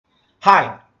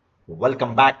Hi,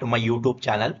 welcome back to my YouTube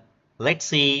channel. Let's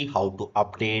see how to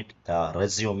update the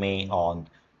resume on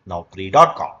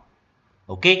Naukri.com.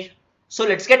 Okay, so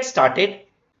let's get started.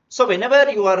 So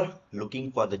whenever you are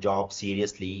looking for the job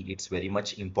seriously, it's very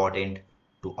much important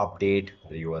to update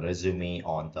your resume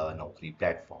on the Naukri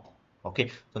platform. Okay,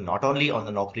 so not only on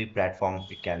the Naukri platform,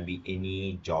 it can be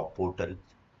any job portal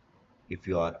if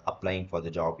you are applying for the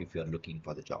job, if you are looking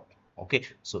for the job. Okay,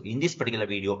 so in this particular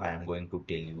video I am going to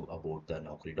tell you about the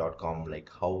naukri.com,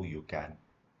 like how you can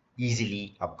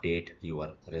easily update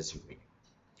your resume.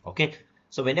 Okay,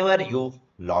 so whenever you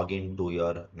log into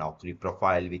your Naukri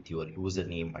profile with your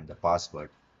username and the password,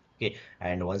 okay,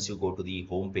 and once you go to the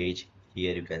home page,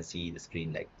 here you can see the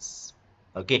screen like this.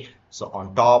 Okay, so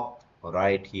on top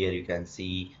right here you can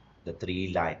see the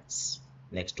three lines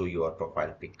next to your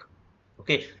profile pic.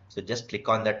 Okay, so just click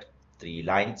on that three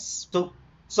lines.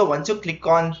 So once you click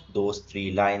on those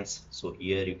three lines, so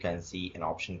here you can see an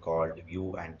option called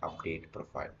view and update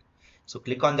profile. So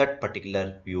click on that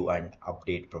particular view and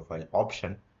update profile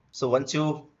option. So once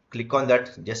you click on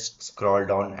that, just scroll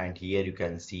down and here you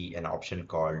can see an option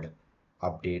called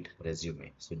update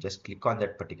resume. So just click on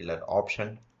that particular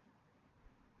option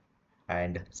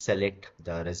and select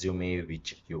the resume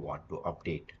which you want to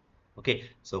update. Okay,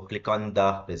 so click on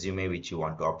the resume which you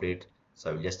want to update. So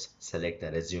I will just select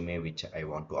the resume which I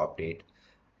want to update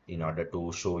in order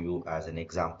to show you as an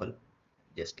example.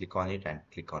 Just click on it and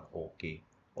click on OK,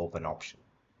 open option.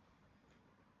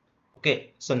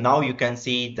 Okay, so now you can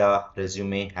see the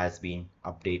resume has been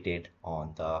updated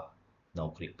on the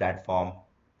Naukri platform.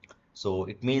 So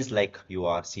it means like you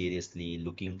are seriously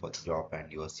looking for the job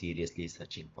and you are seriously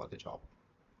searching for the job.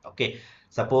 Okay,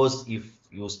 suppose if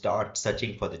you start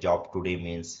searching for the job today,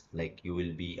 means like you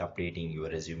will be updating your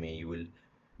resume, you will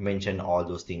mention all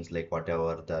those things like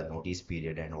whatever the notice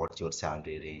period and what's your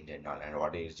salary range and all, and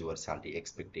what is your salary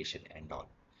expectation and all.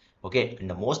 Okay, and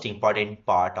the most important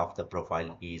part of the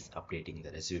profile is updating the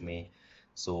resume.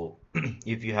 So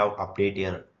if you have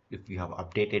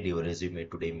updated your resume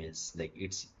today, means like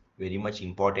it's very much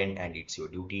important and it's your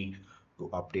duty to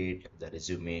update the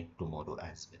resume tomorrow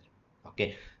as well.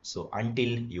 Okay, so until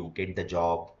you get the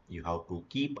job, you have to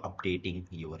keep updating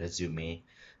your resume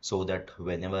so that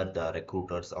whenever the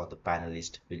recruiters or the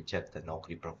panelist will check the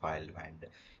Naukri profile, and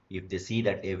if they see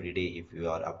that every day if you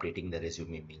are updating the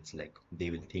resume, means like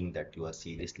they will think that you are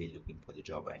seriously looking for the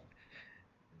job, and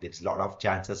there's a lot of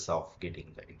chances of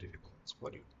getting the interview calls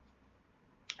for you.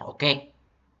 Okay,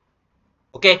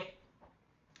 okay,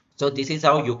 so this is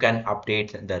how you can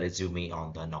update the resume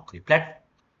on the Naukri platform.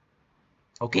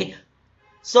 Okay,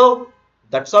 so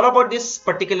that's all about this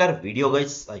particular video,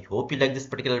 guys. I hope you like this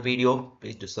particular video.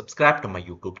 Please do subscribe to my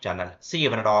YouTube channel. See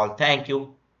you when at all. Thank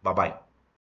you. Bye bye.